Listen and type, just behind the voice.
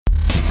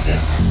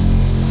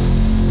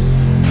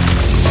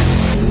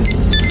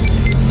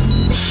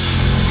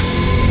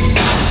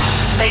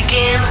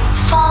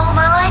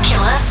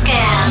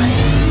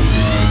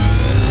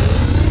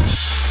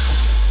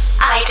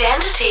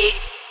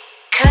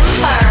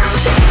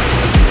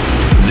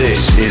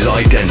This is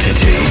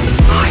Identity.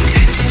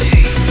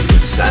 Identity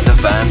with Sander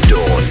Van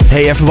Doorn.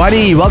 Hey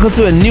everybody, welcome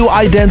to a new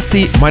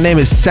Identity. My name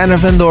is Sander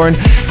Van Doorn,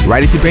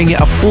 ready to bring you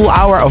a full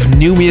hour of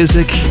new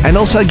music and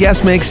also a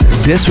guest mix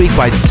this week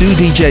by two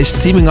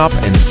DJs teaming up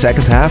in the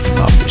second half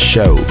of the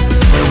show.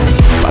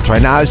 But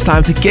right now it's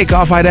time to kick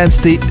off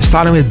Identity,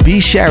 starting with B.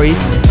 Sherry,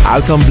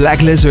 out on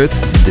Black Lizard.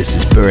 This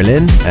is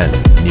Berlin and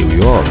New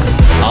York.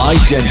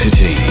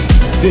 Identity,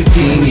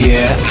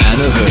 15-year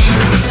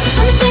anniversary.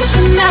 I'm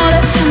thinking now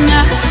that you're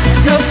not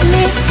close to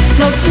me,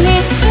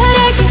 but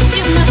I can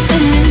see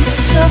nothing,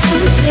 so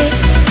unsafe.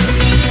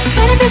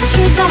 Many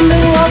pictures on the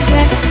wall,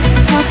 yeah.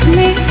 Talk to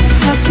me,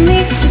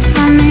 it's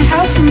funny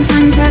how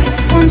sometimes I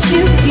want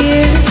you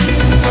here.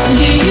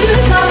 Do you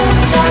go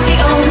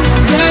Tokyo,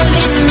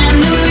 Berlin and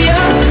New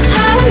York?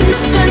 I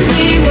miss when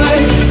we were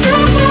so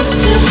close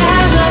to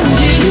heaven.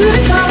 Do you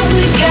recall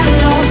we get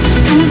lost,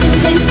 come to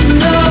place to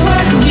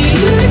nowhere? Do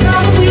you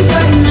recall we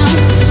were no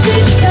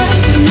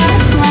pictures in my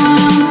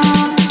phone?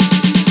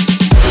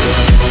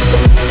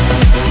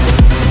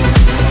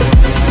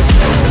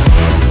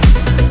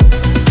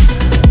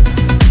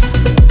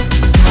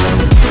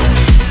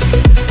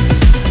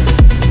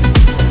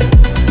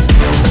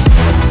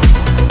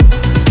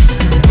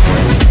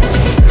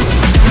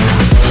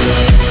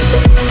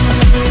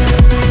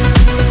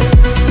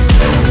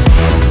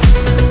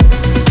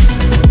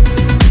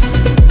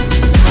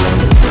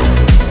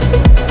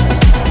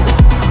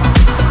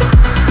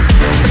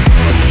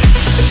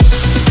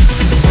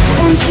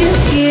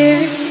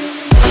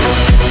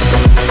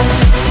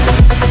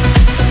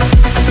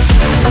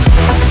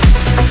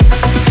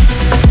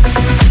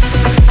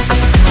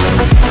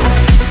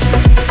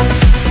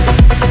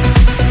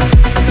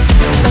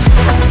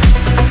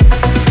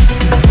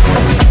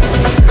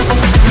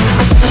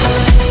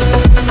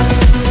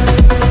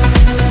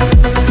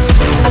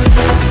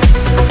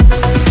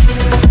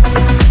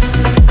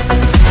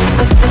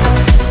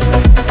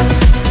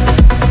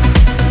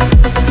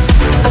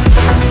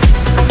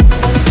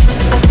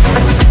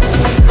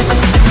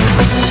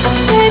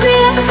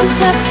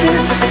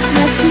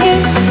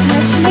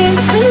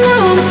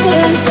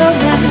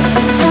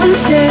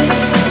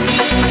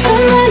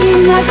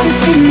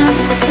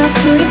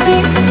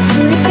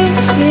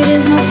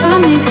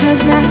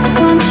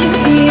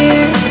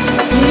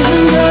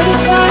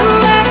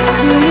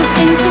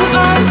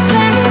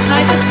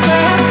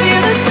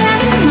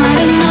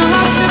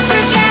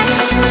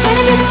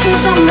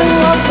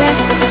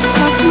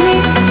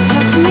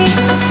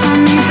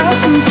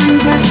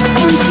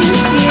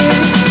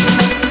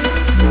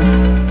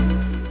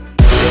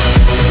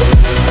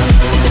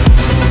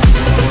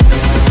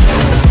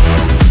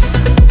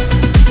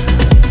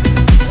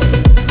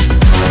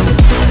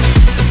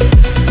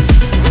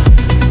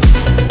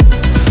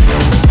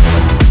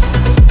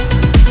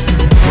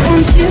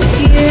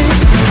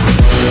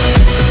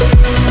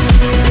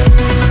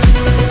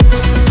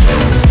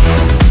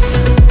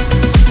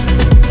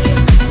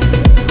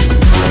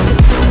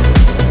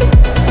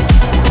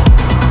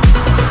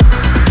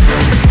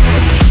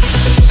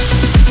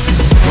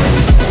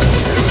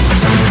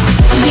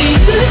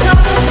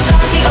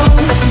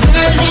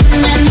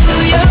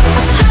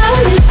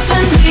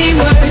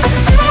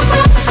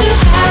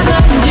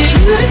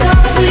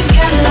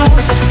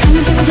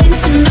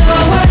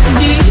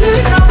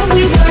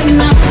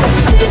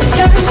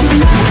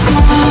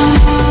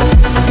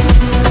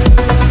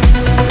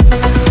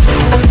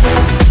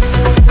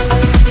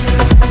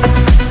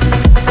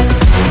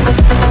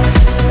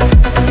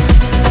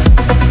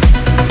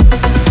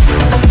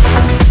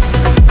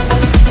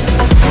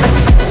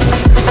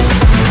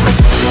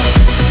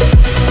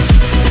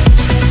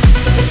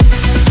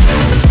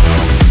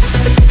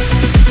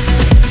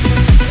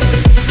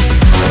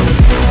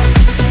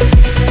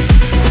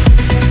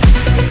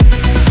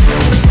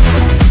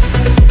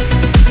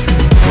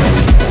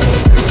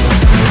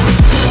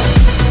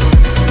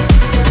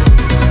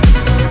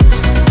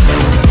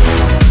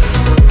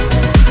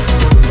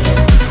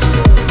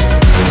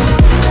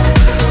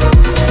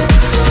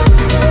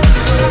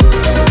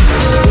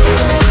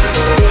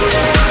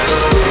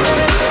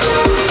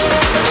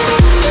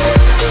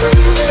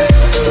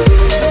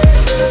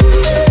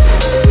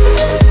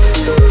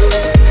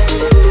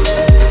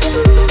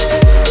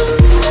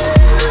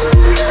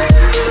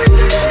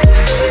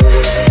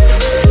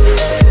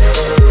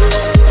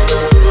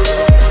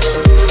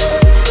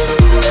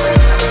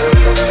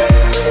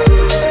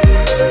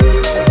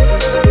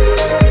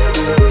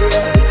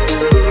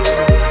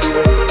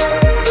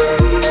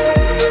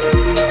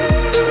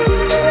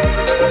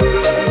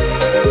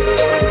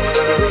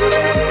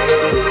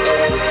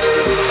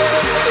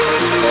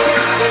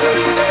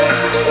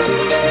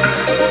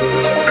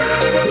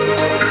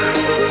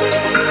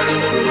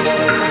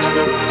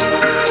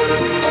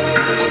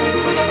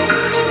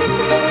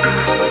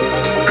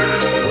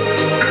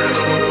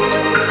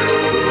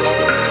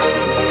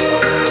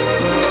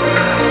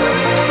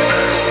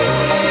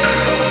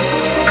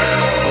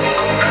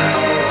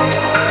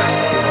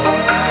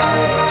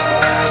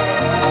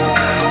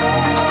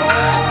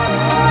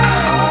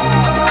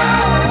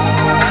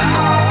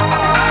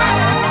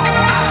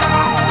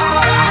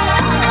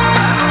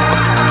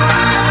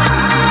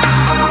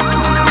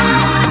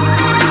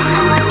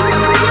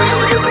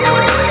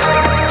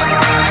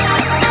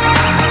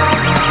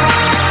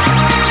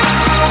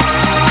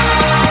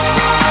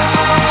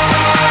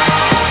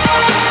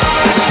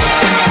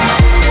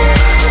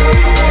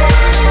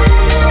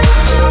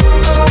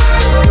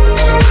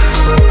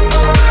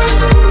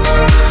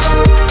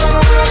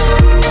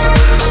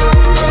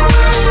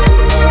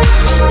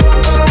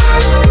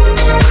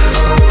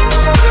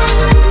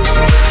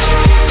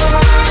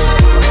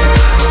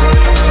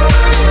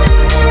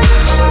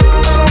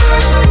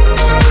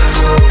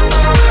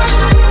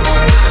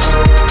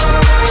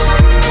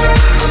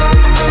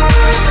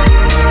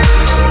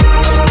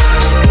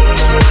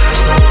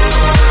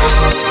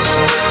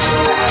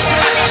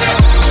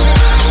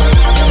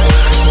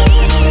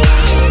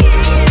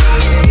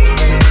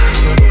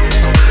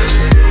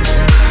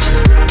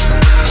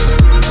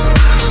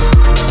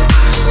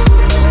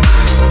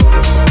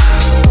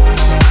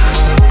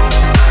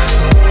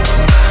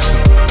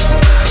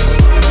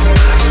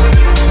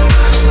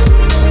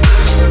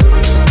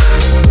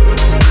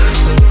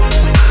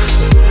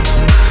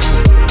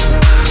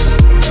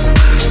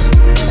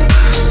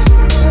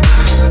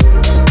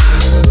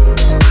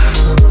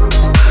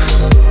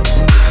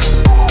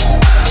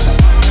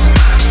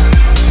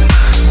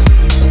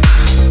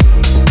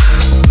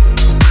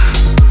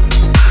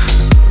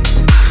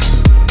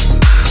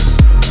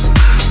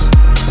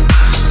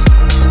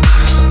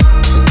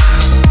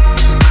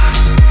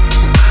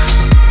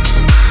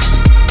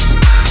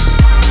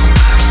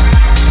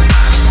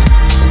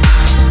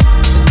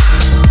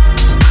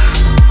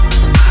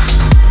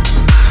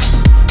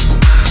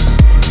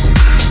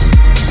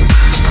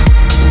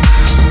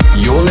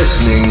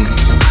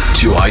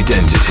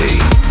 Identity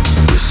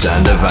with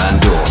Sander Van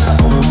Doorn.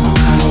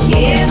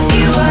 If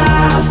you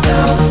are so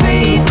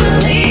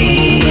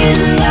frequently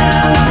in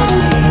love,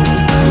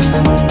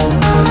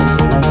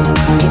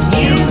 if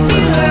you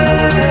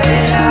prefer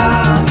it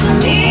all to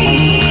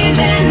me,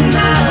 then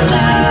my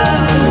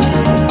love,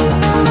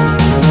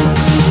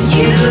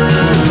 you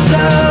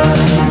go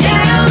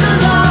down the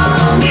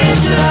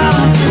longest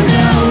road to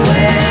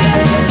nowhere.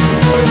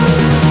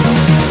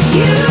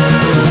 You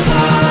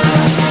pull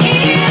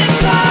it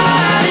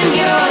apart and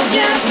you're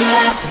just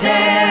left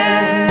there.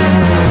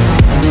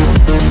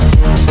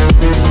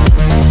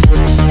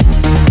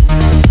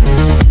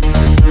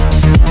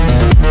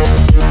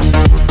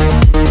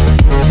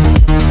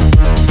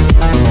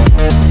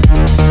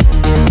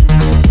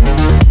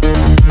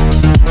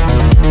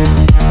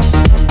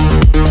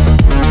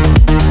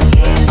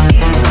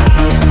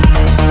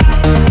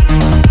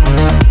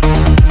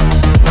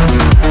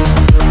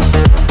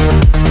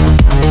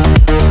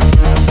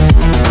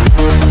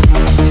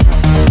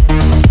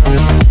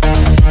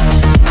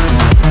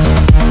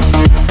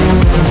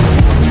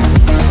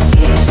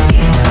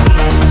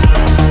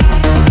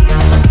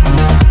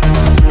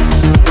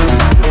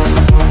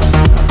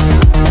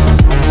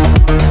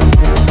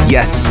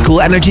 Yes,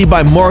 Cool Energy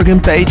by Morgan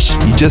Page.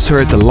 You just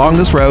heard The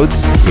Longest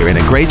Roads, here in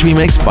a great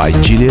remix by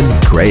Julian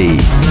Gray.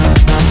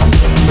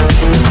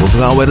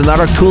 Moving on with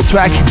another cool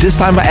track, this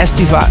time by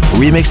Estiva,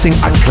 remixing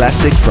a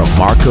classic from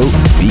Marco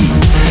V.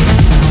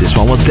 This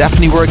one will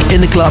definitely work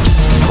in the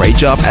clubs. Great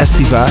job,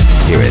 Estiva.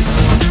 Here is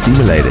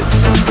Simulated.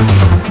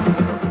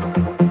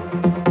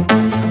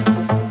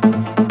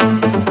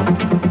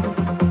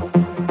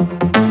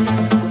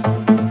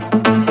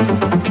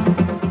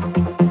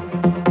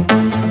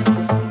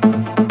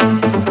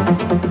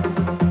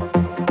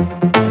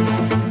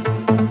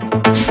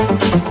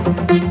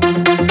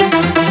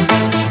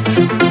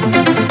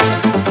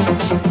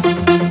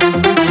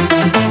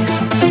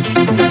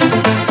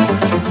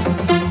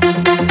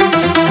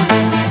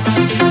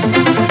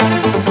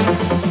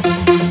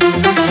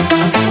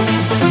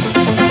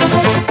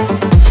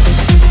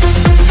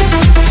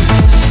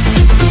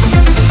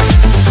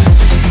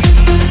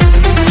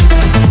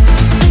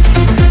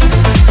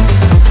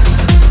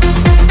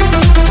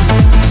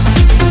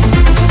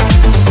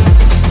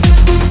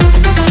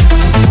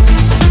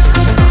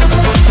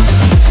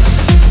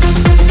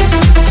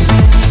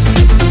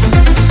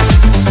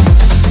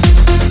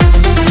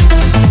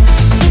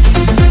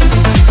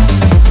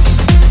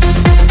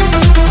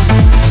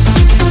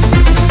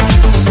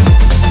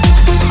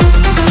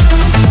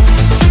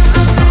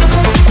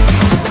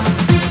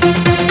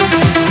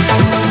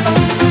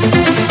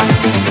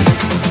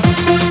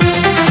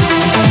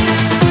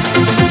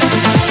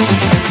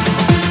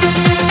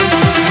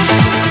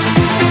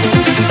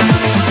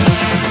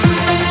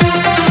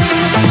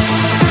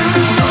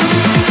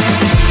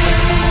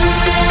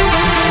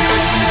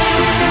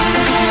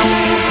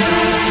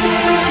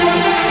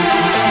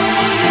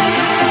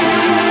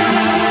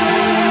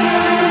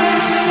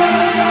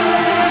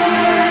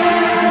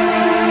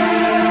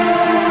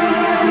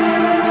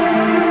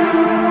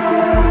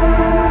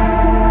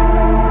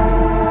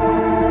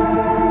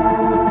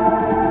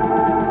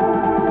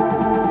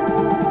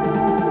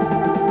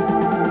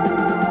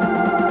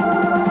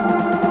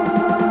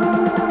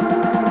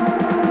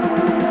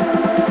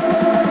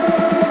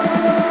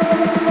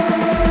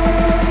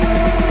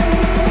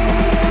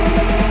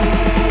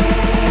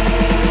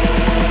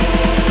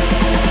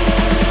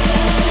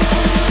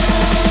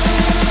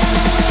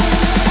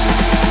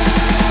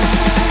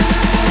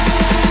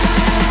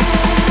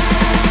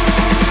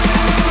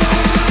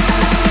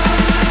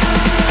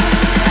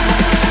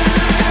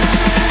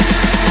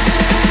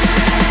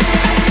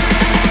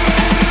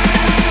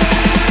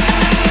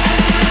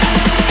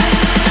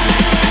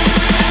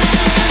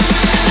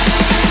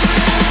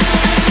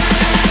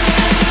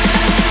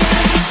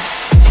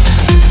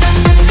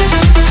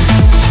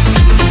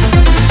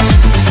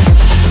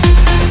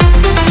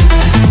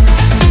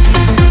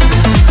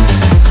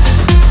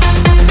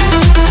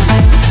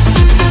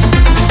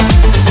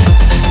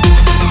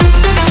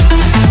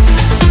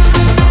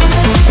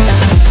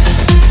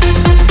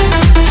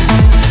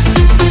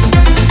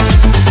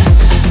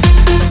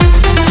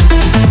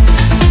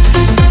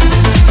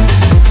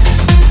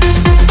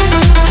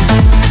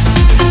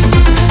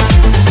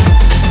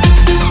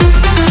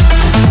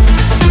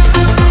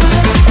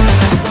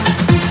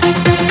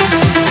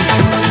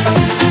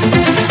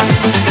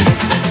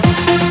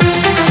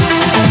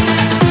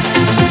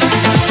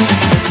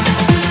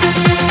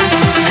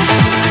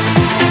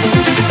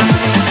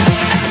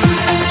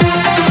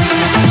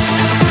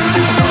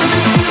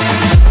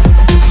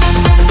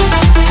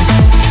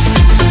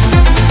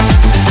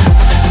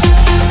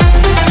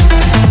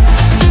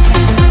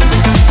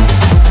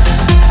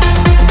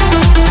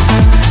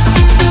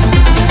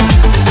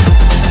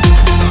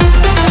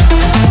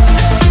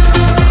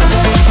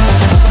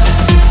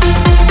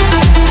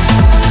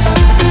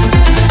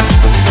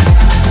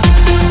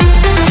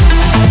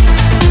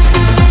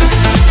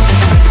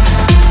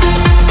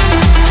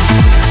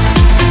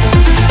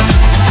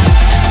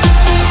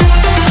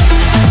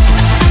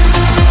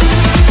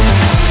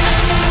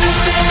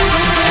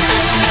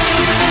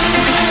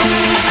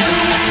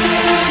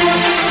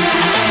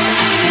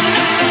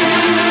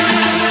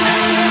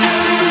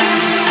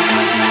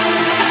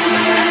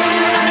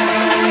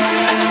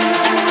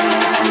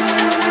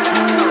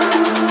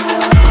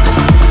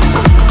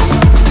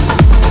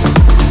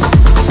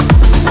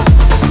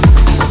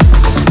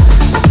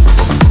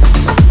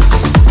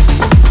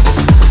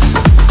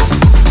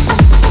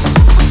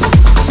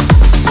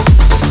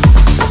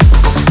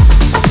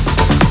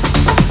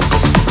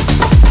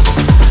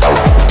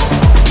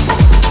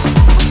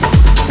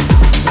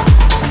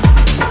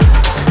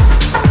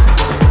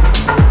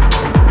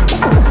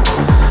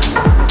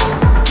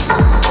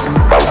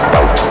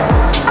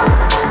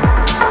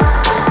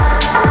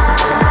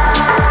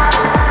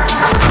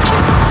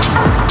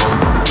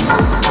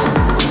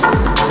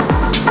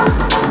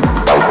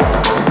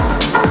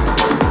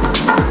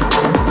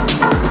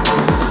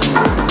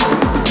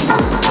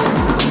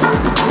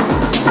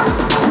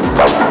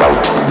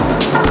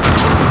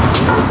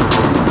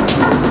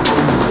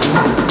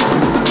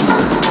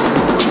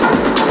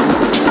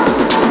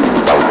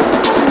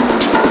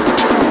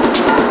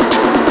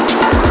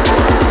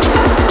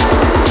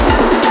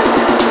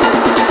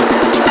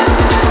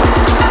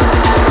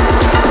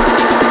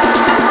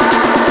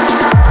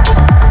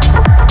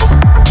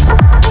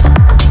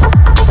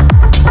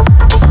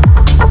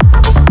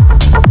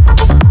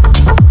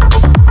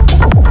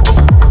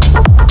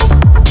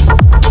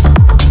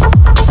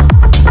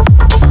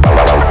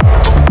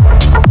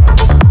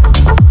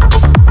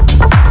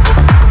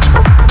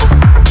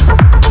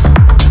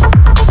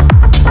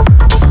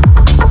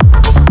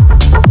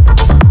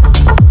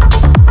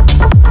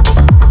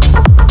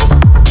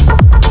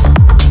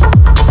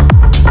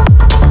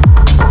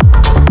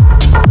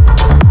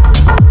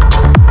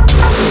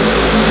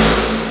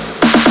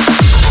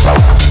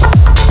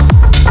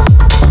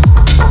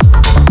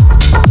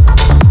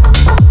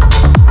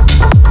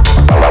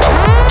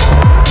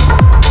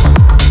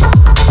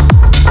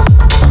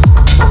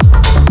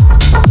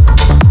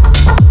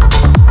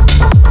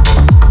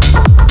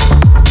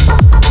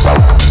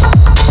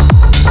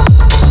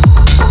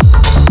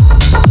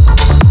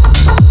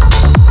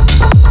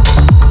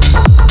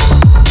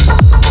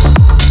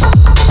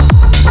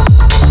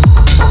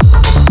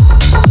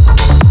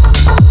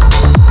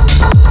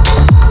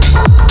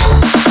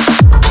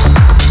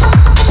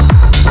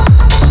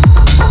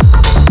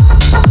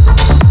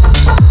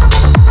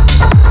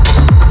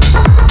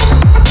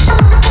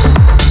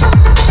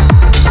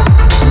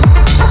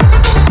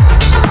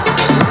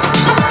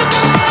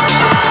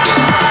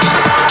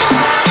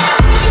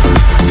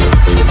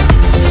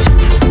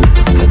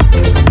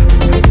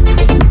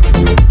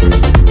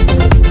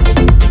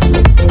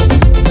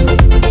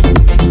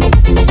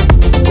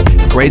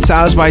 Great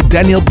sounds by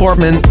Daniel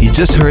Portman. You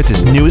just heard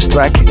his newest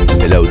track,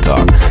 Pillow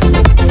Talk.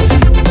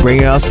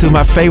 Bringing us to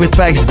my favorite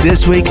tracks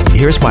this week,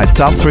 here's my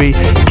top 3.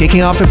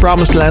 Kicking off in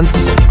Promised Land,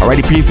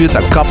 already previewed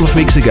a couple of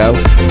weeks ago.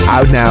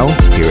 Out now,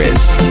 here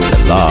is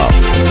The Love.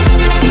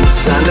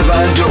 Sander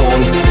Van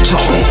Doorn,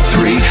 top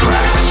 3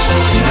 tracks.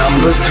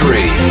 Number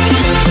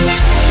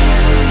 3.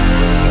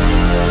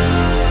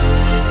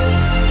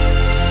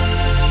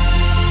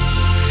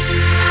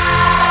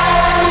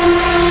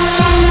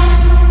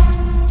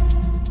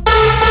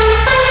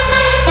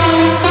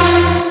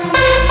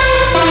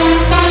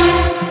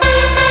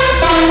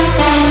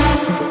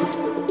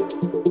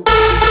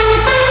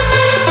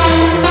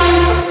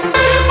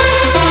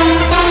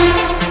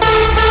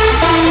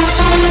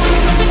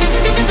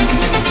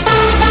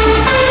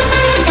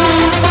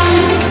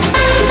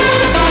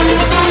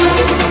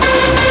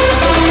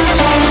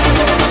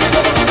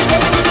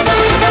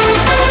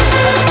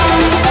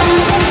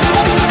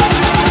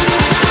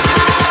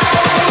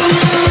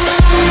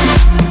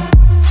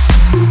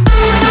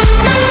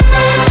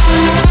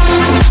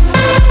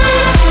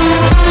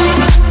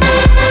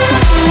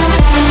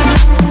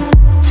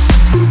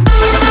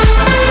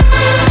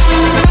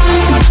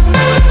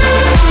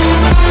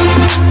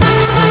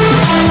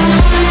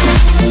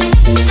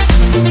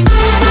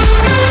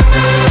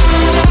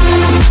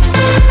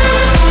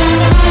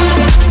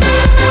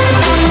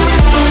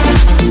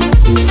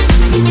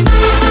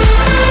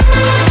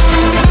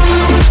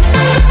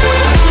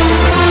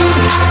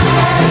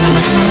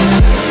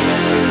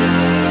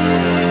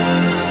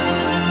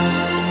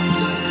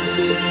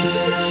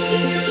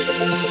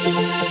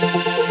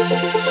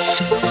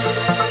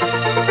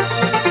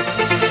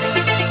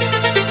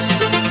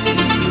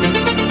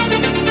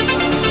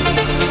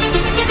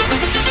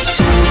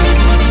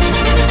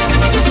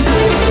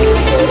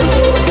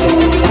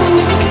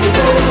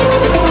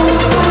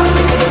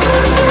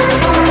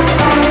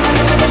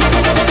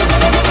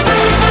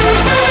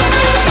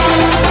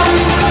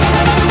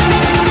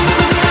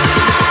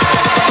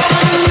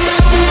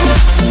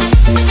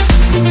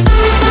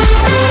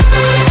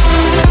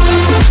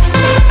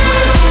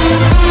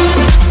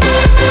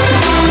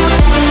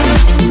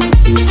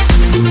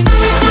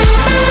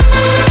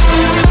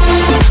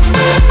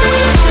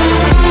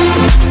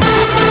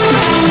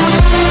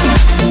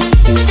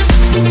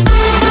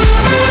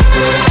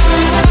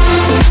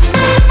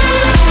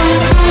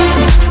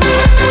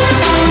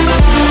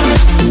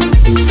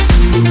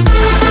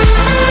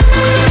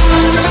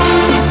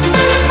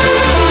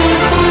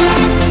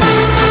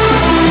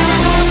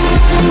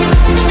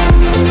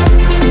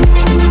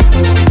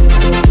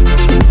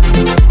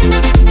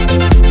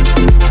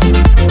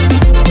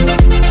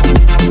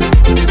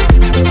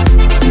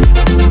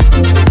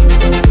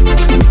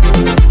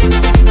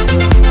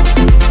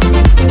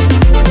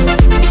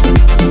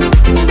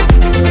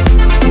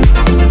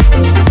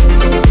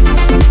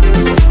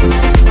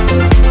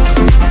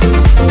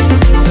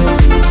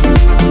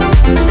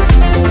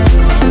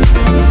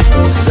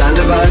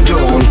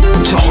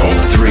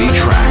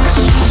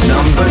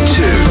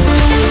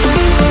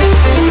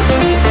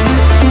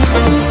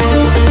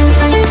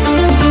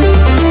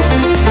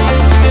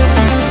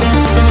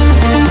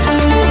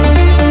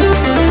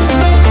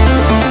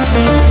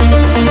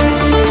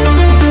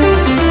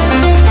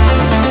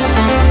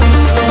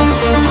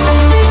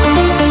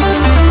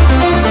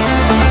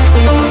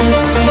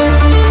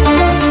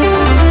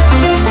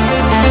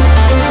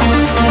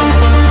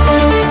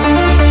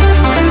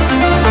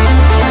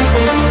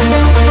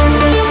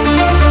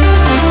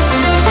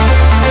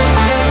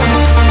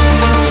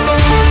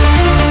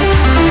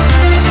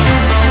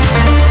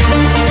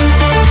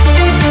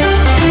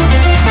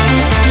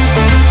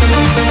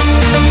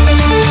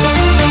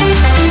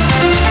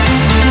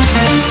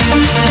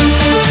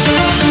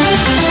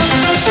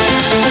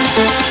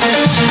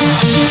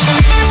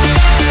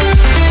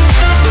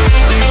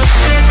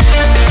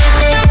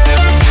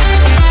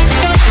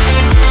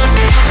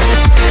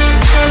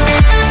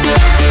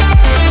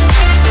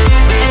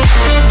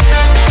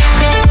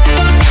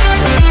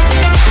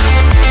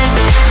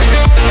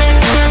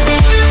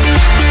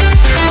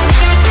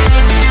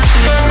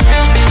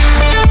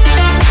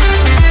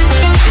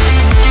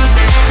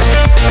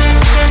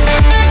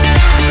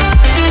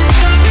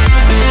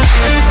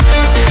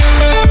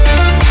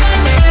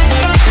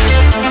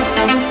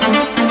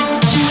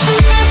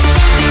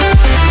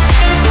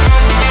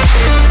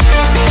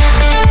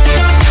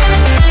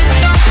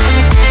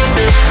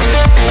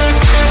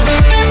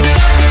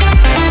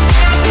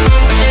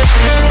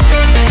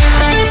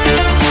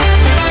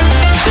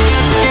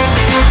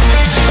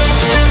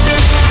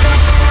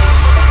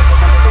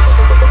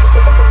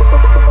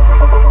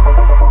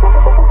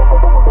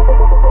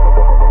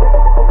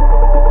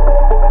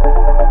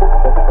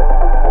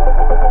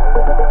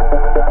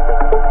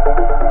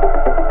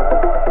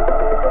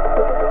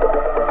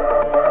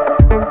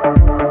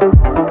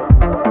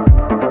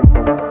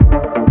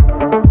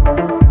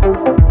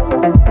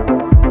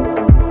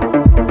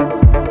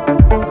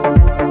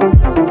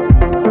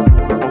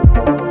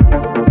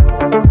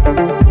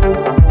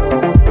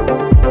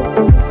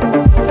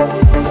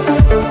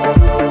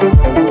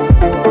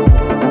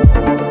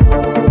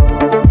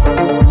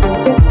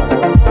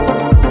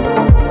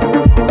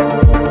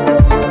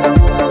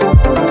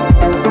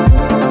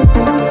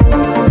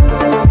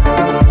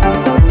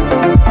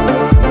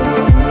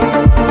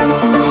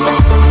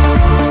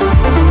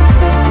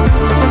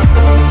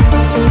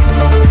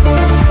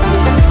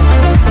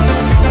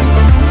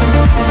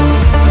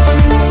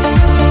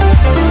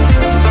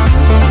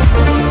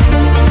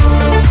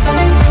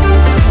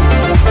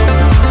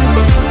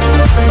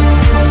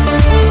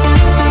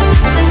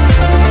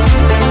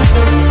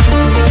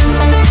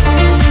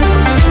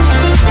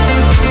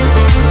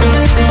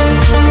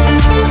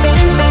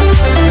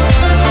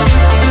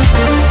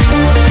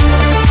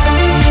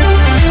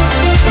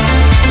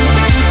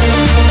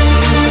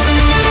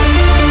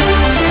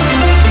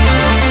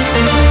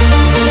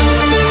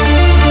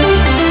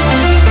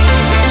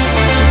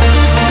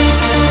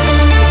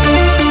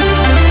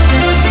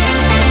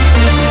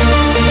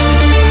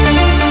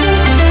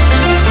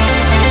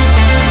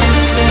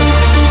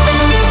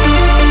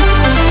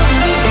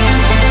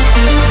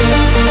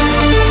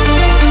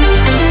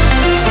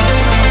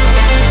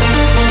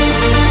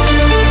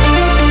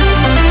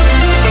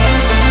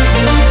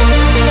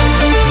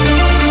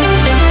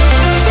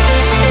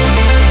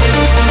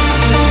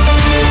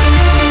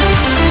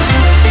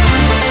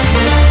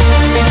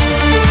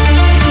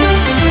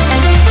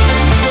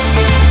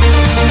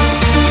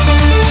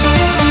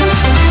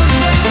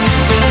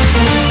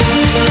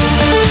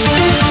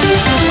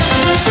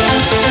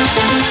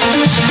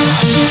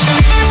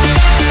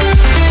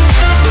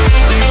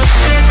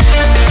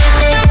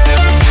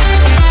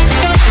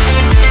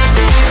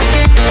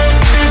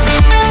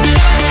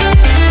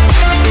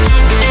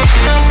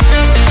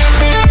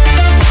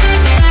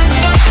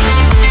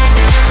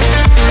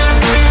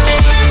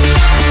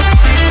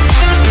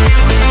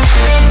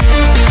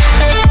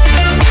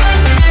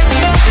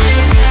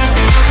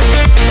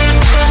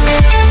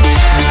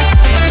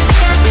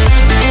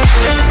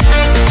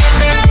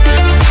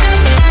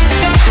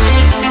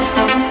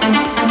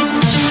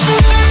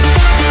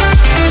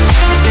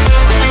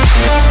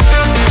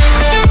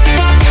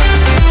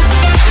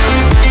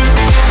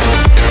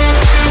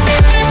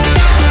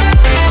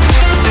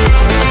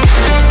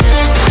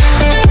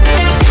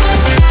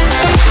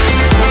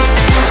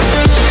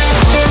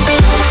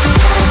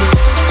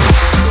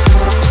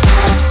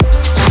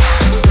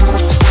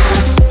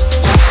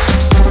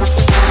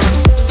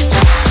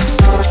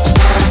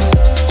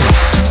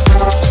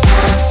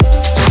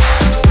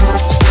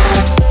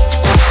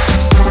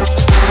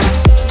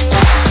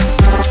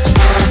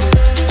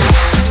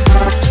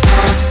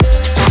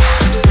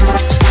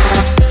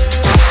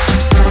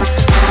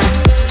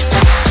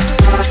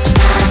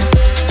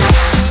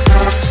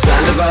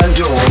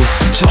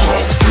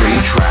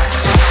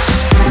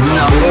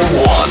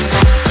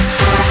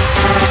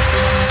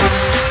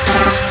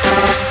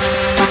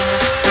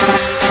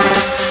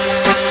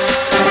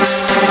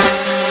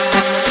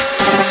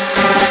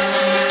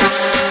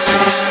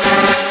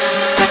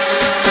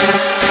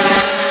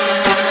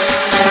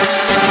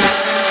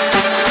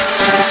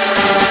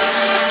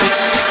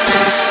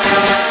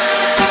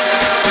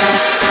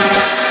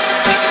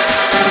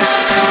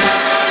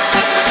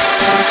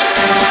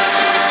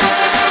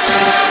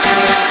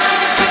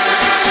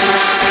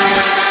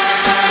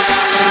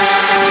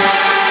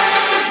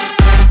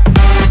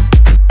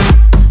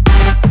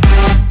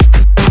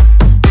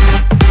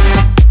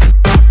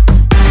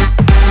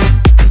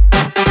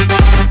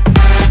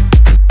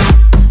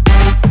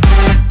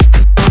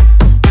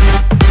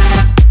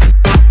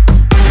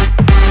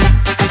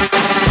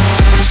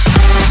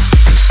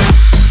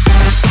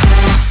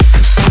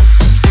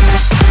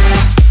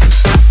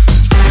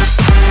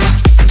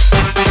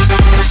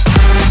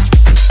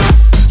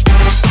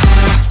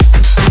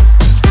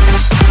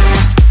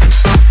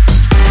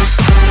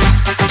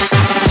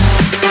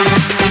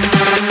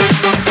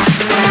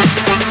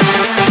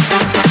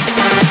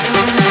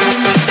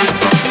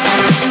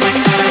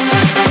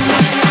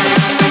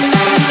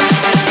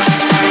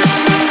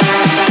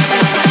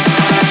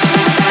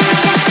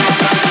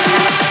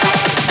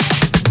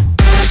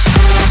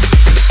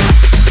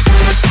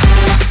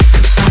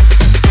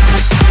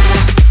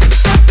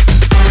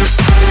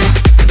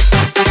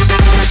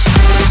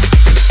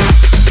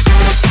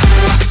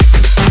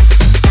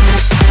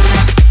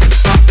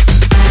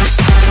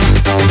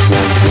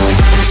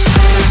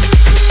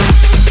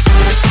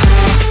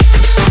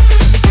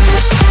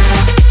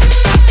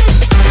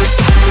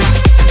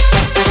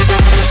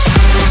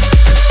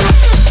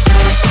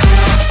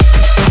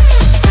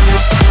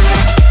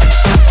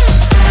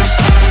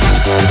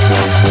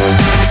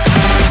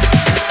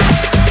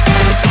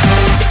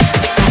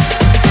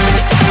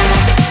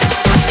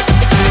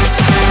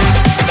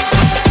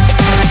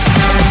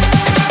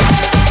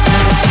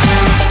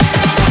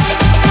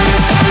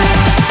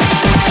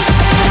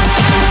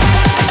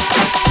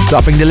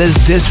 Topping the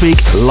list this week,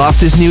 love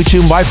this new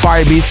tune by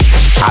Firebeats,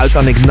 out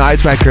on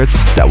Ignite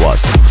Records, that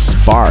was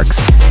Sparks.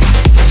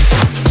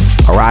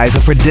 Alright,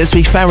 and for this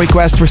week's fan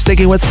request, we're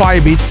sticking with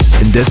Firebeats.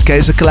 In this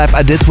case, a collab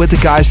I did with the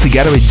guys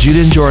together with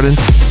Jude and Jordan,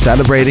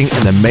 celebrating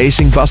an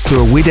amazing bus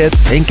tour we did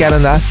in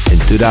Canada in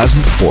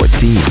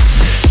 2014.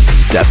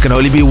 That can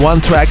only be one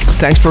track.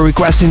 Thanks for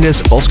requesting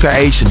this, Oscar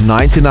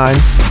H99.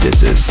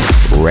 This is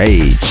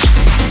Rage.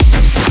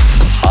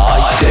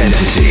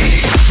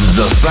 Identity,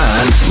 the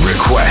fan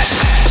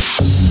request.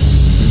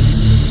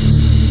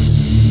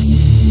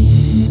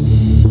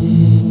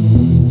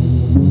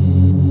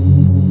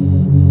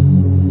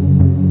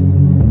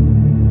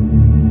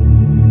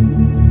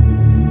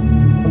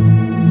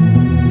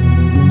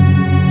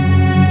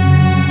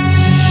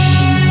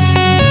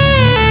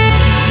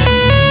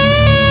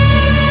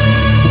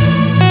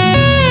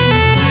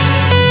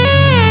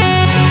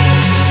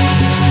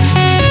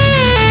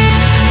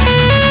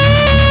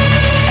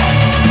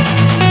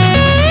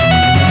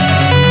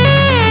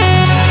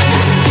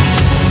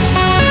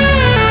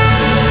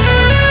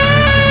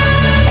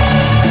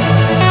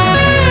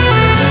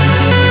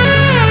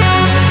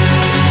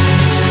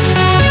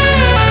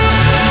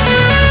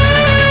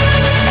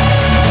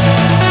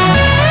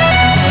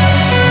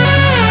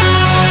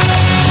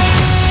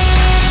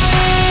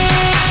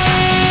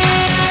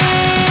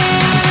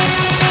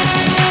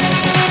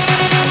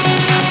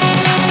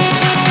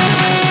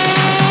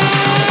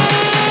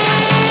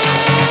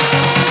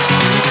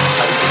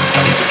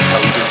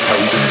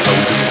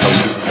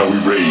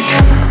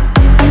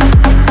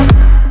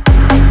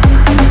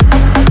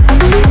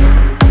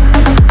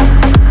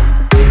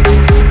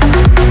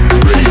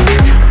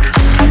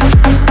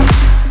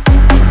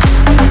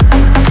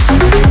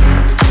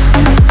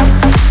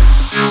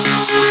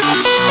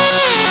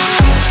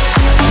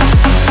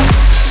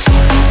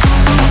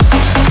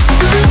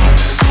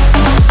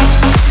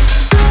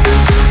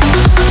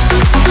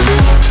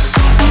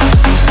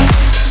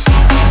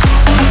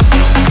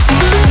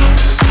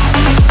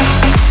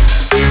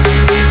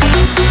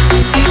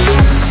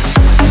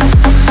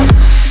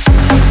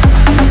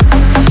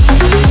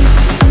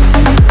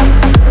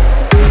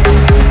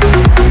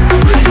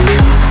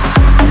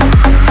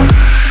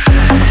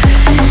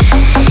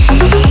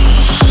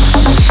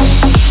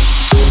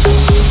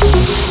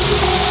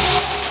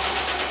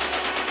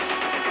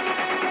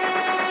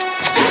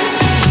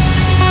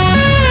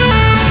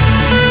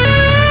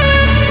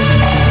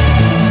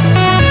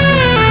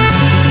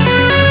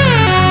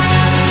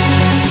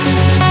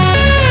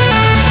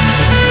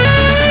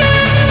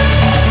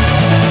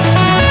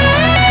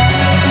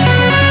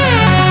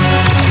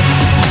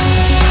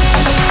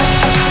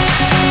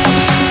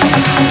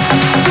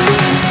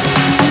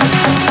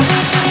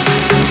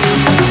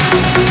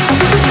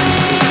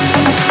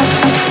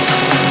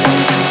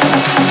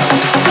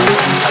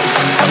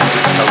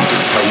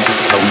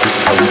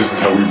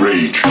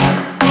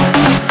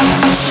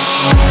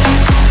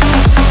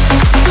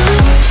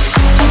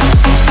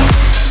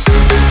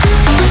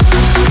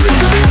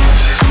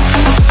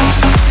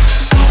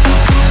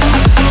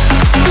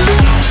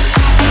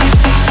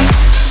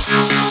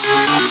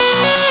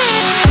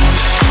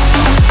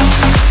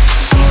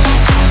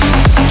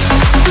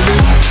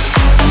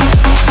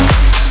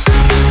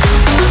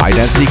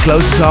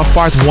 Closes off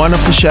part 1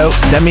 of the show.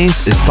 That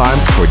means it's time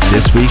for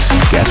this week's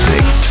guest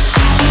mix.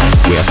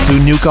 We have 2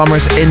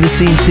 newcomers in the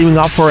scene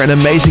teaming up for an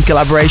amazing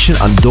collaboration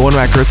on Doorn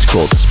Records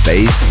called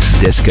Space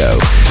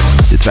Disco.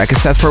 The track is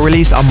set for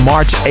release on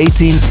March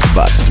 18,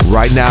 but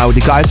right now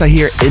the guys are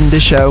here in the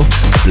show.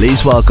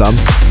 Please welcome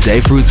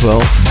Dave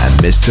Ruthwell and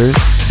Mr.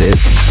 Sid.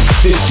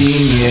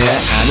 15-year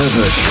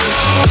anniversary.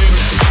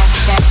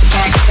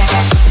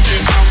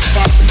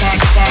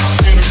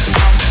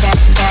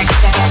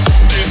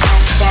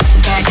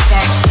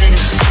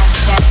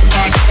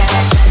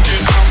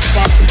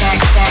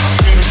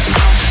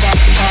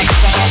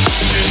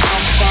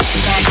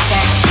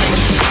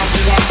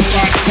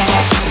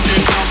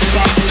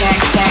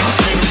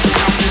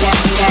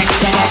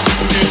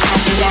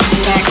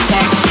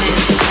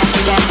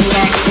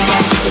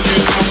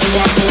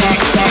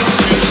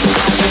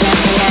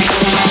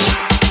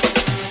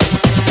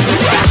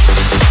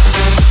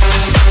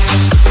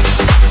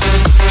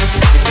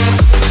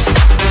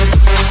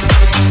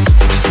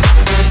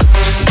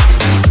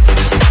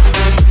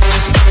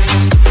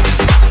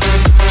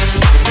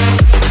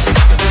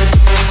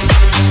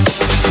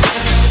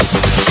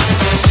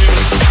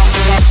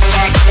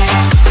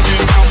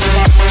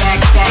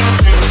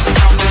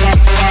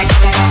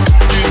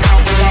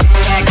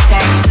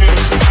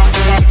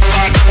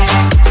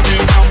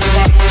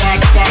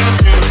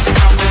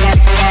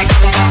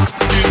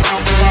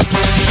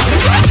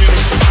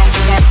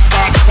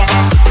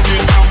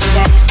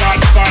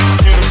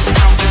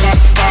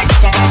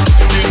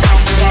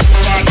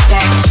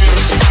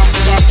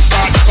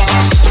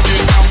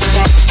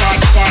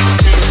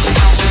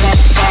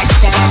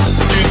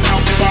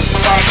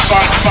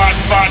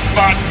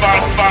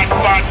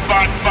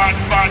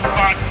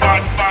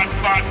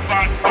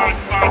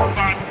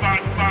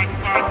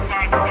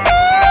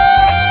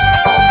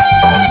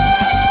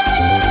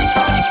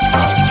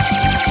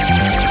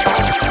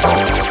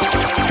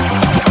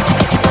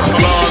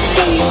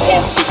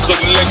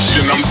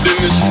 collection. I'm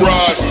Dennis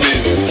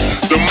Rodman.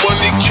 The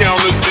money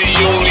counter's the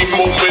only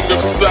moment of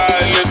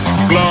silence.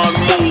 Blonde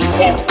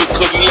mohawk, the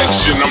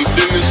collection. I'm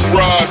Dennis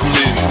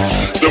Rodman.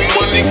 The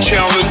money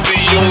counter's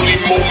the only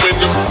moment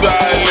of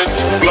silence.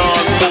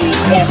 Blonde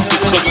mohawk, the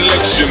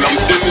collection. I'm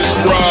Dennis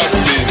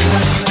Rodman.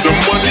 The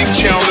money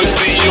counter's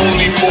the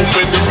only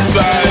moment of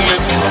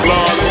silence.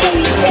 Blonde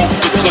mohawk,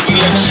 the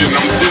collection.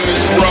 I'm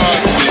Dennis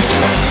Rodman.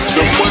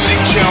 The money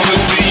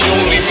counter's the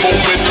only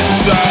moment of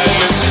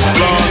silence.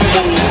 Blonde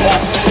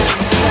mohawk,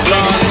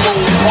 blonde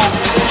mohawk,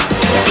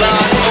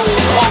 blonde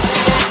mohawk,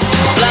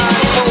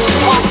 blonde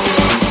mohawk,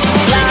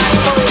 blonde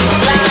mohawk,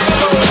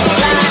 blonde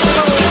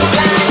mohawk,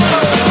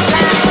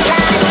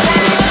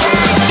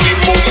 only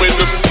moment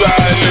of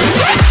silence.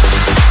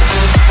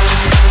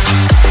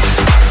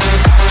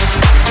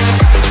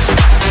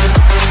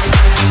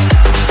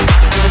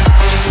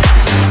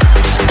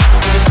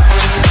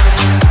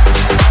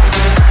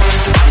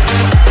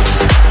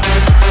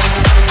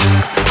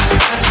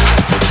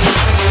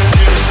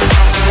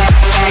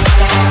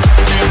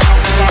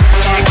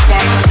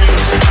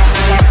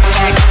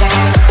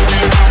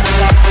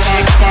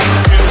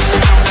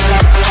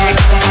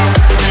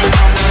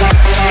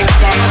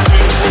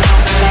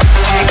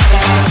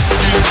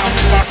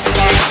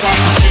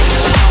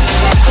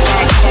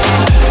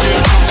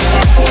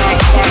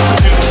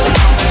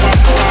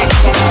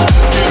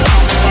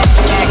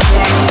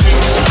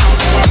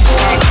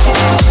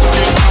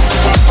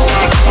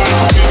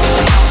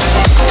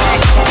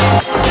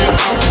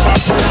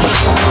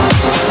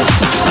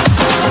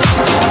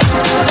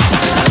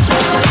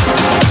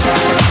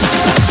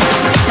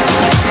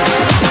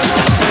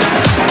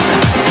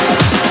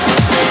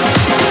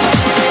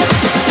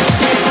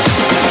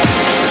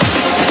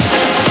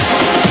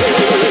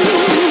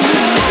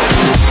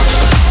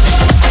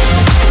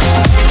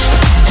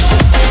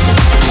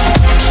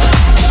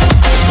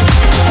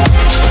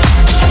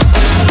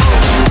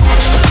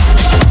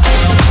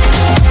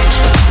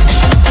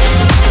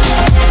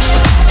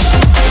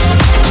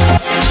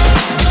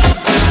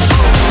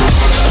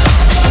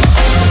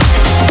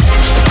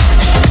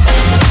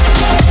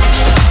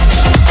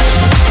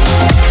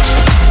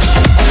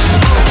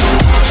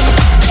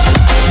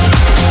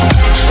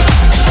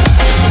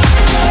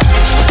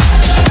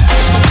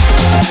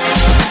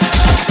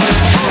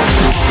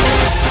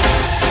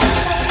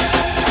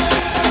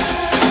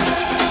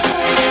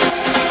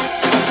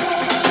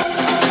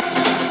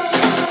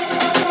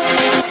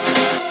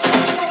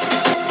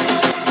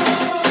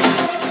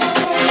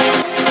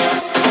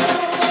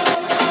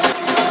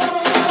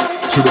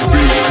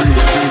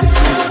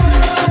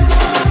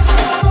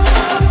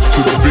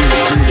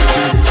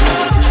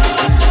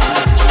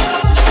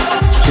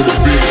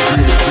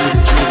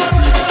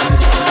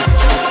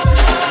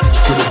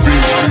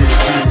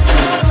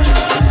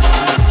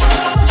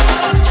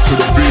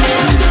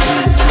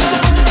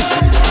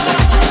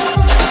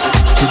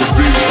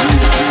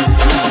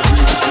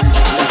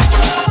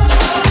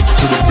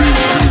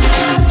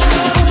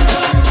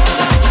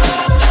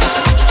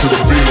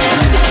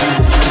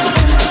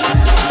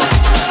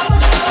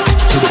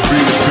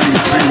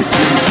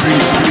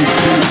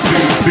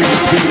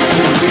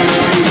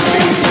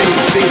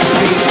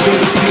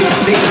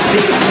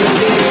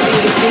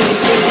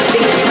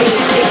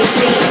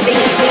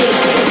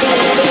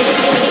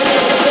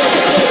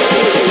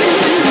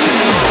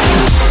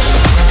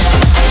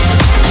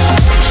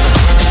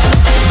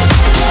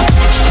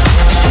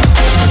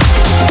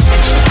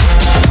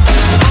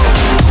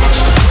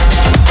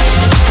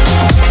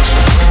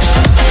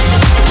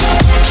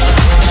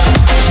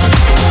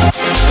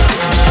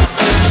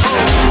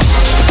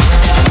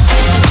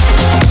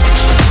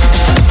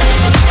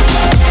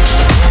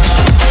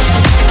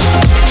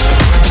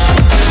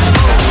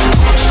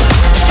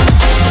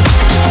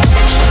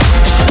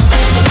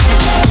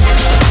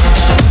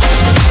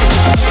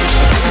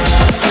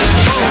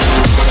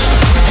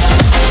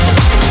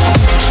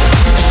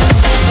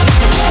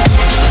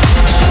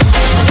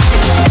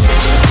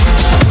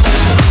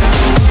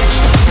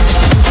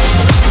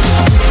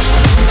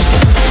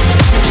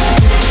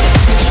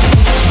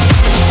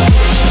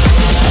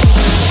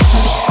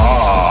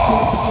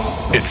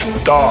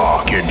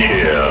 Dark in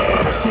here.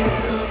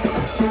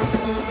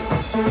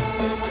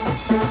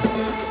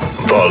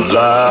 The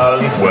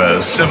land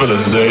where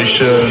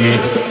civilization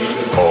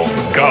of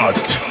God.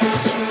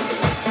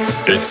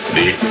 It's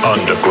the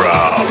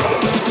underground.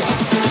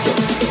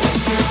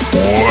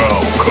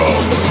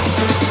 Welcome.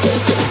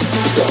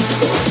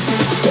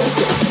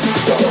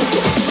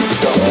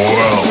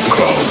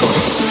 Welcome.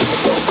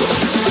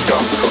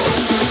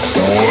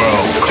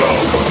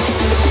 Welcome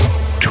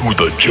to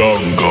the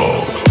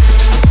jungle.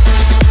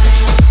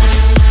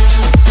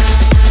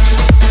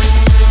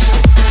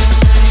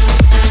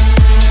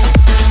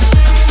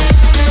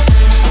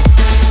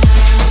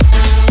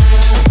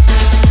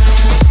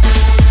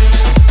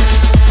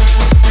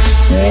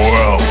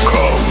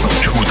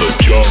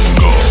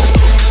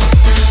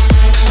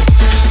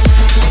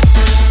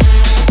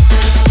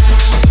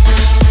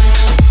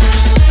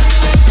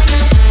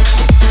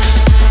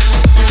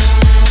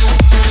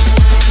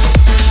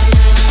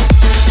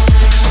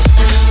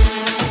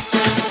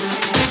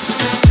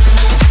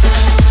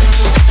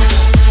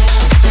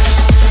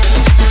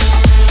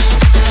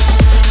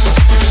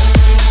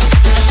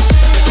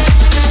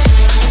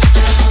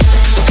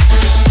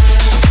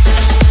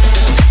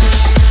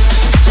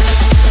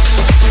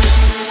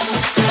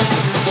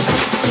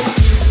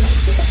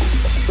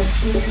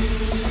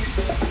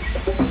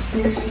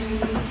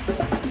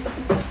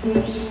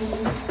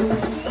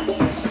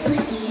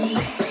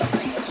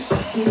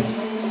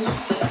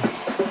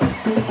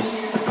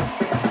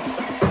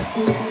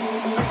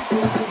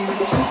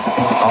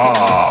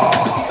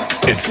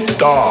 It's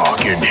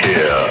dark in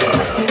here.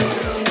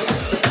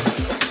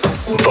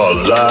 The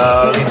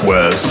land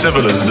where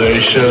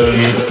civilization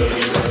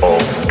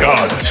of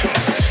God.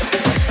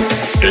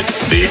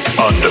 It's the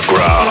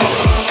underground.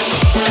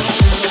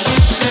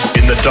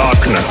 In the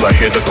darkness I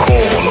hear the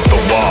call of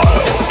the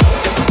wild.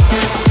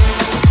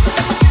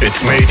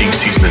 It's mating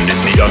season in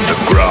the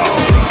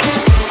underground.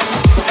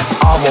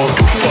 I want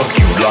to fuck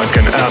you like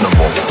an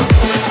animal.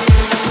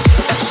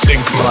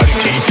 Sink my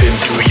teeth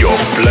into your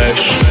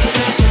flesh.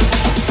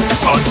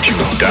 Hunt you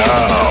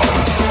down.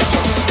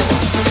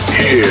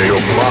 Here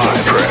you're my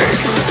prey.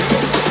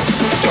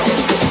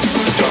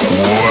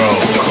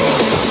 Welcome.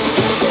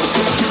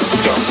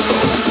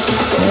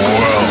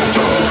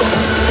 Welcome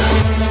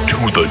to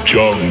the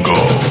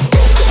jungle.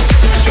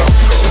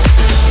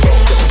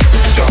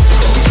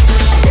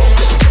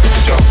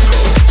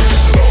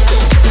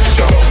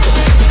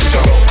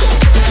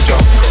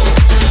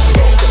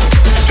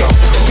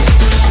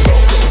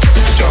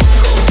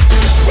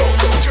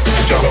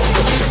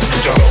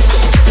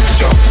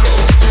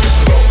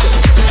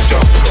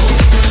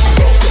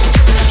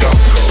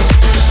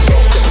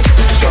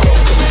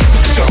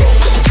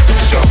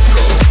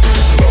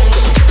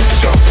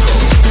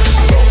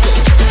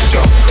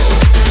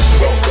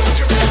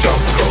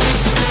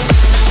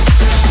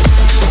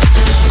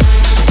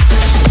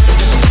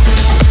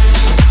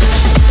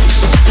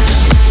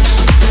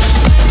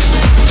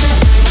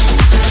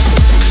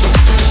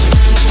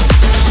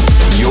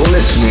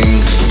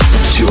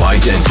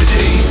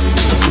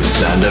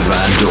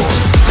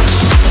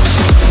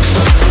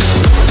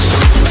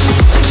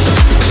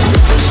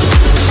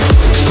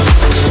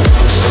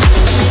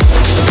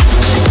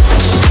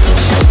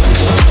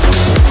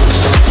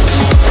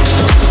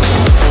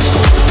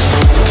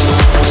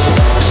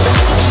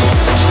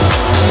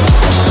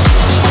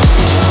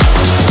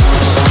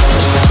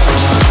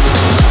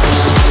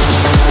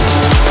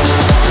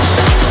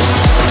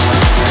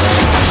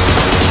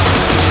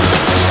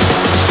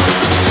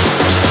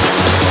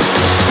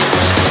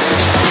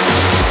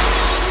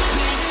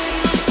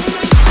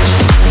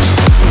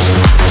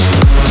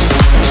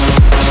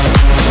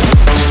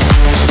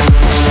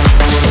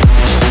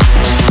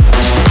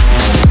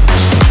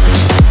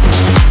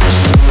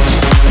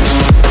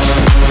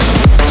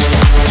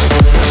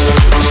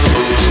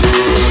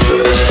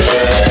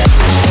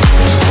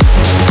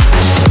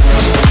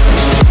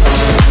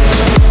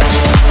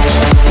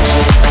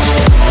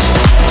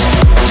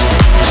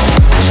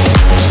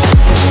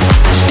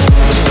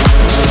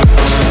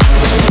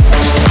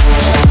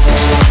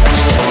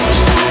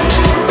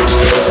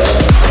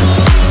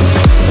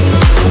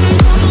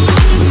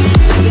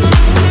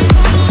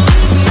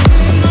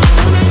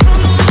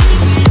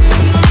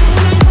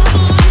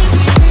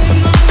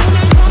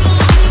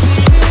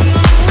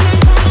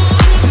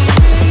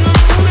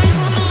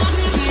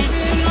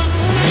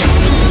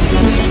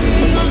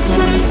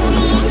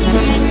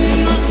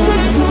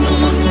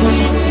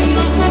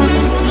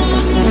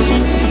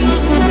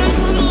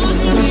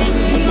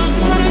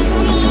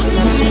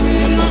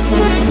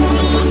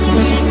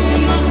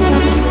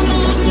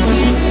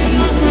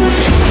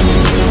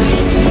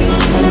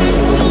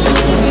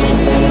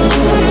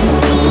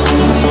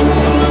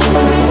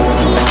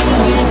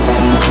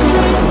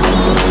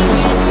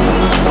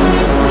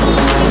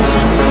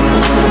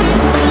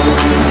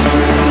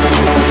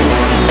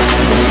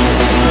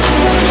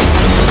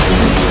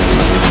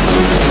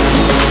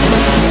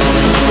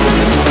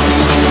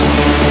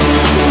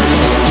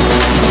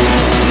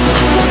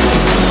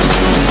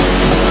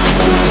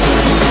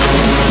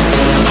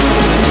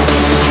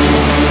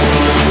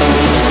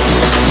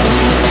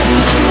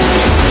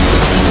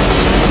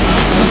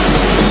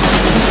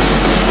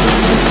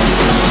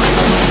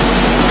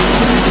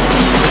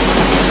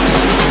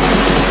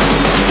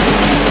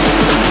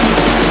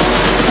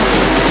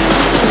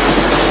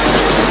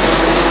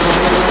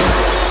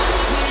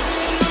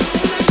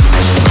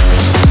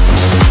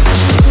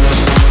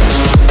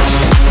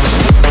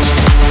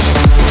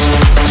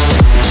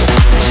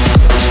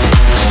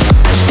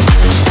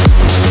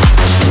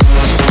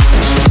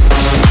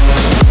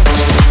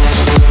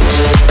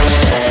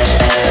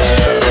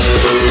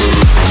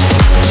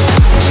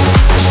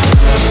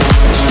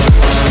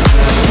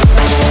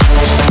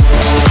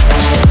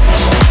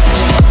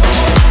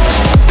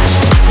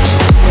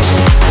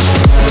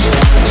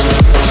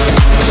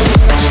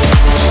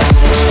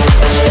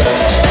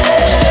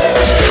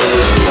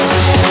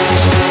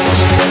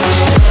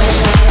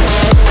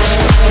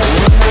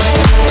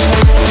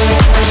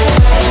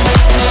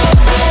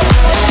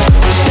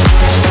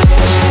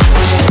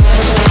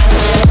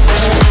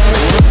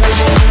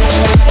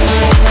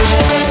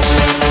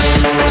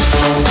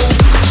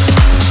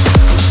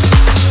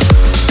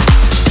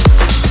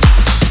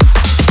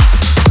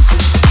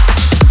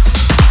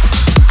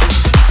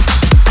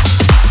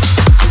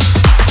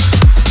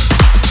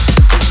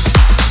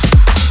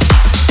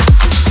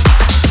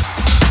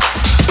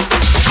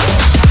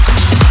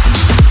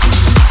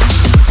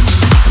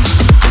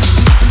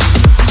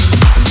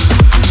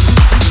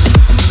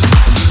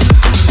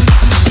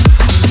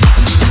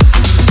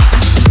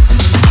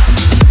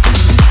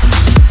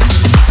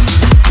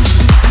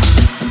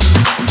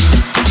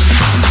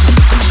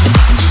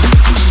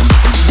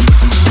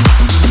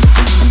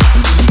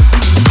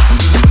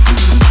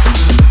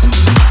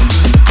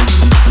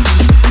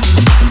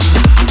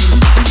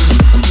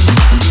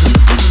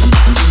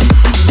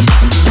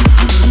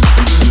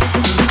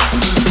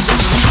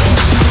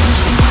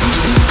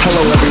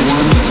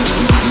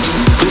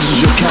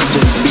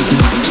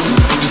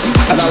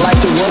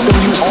 to welcome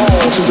you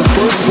all to the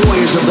first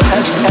voyage of the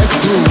SS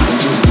Blue.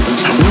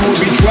 We will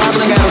be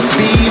traveling at a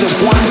speed of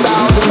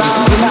 1,000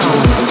 miles an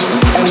hour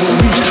and will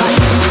reach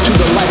heights to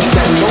the likes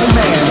that no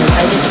man has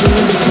ever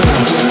seen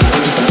before.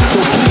 So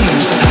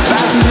please,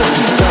 fasten your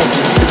seatbelts.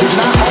 It is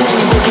not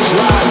only will this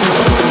ride be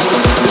funky,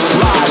 this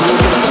ride will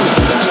be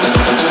funky.